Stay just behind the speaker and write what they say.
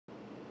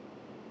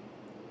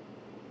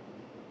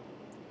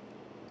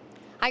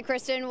Hi,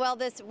 Kristen. Well,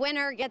 this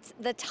winner gets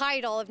the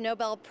title of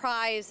Nobel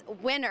Prize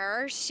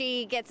winner.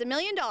 She gets $1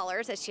 million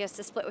that she has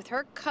to split with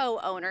her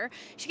co-owner.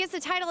 She gets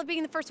the title of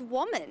being the first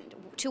woman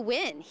to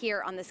win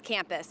here on this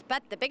campus.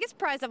 But the biggest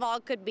prize of all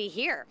could be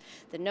here.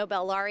 The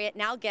Nobel laureate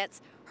now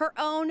gets her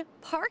own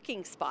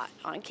parking spot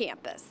on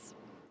campus.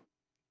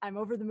 I'm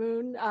over the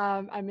moon.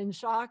 I'm in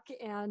shock,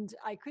 and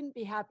I couldn't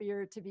be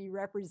happier to be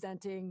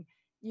representing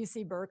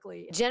UC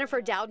Berkeley.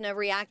 Jennifer Doudna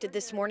reacted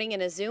this morning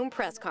in a Zoom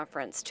press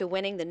conference to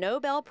winning the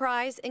Nobel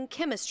Prize in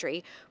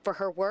Chemistry for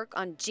her work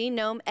on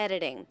genome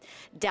editing.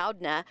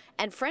 Doudna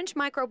and French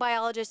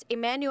microbiologist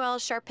Emmanuel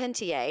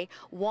Charpentier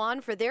won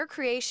for their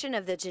creation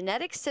of the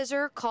genetic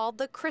scissor called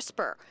the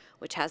CRISPR,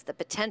 which has the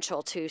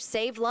potential to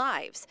save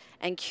lives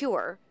and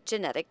cure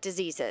genetic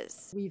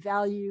diseases. We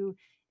value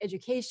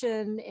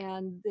education,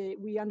 and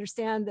we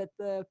understand that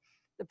the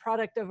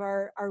product of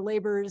our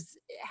labors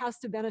has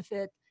to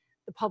benefit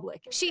the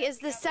public. She is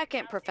the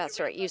second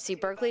professor at UC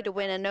Berkeley to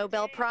win a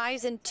Nobel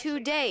Prize in 2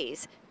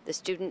 days. The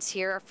students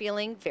here are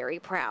feeling very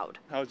proud.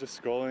 I was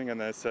just scrolling and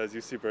then it says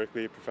UC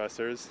Berkeley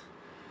professors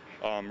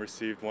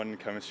received one in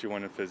chemistry,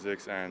 one in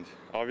physics, and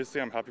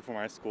obviously I'm happy for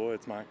my school.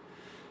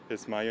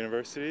 It's my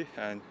university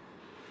and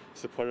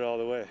support it all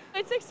the way.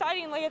 It's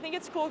exciting. I think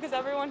it's cool because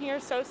everyone here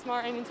is so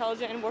smart and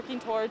intelligent and working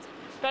towards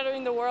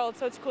bettering the world,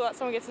 so it's cool that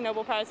someone gets a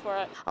Nobel Prize for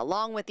it.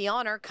 Along with the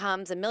honor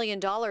comes $1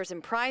 million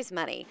in prize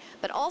money,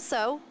 but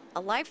also a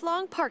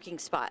lifelong parking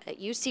spot at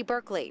UC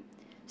Berkeley.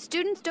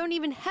 Students don't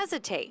even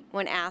hesitate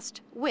when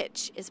asked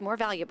which is more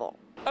valuable.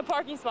 A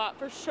parking spot,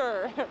 for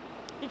sure.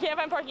 You can't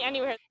find parking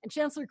anywhere. And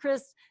Chancellor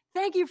Chris,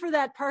 thank you for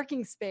that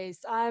parking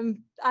space.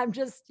 I'm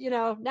just,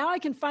 now I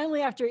can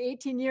finally, after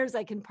 18 years,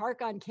 I can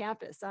park on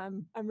campus.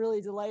 I'm really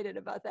delighted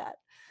about that.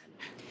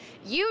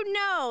 You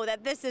know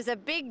that this is a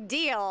big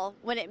deal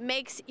when it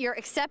makes your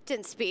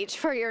acceptance speech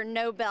for your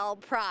Nobel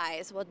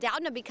Prize. Well,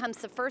 Doudna becomes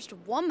the first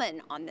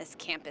woman on this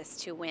campus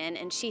to win,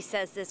 and she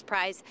says this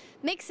prize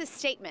makes a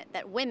statement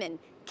that women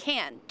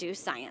can do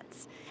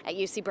science. At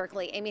UC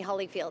Berkeley, Amy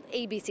Holyfield,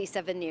 ABC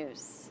 7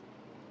 News.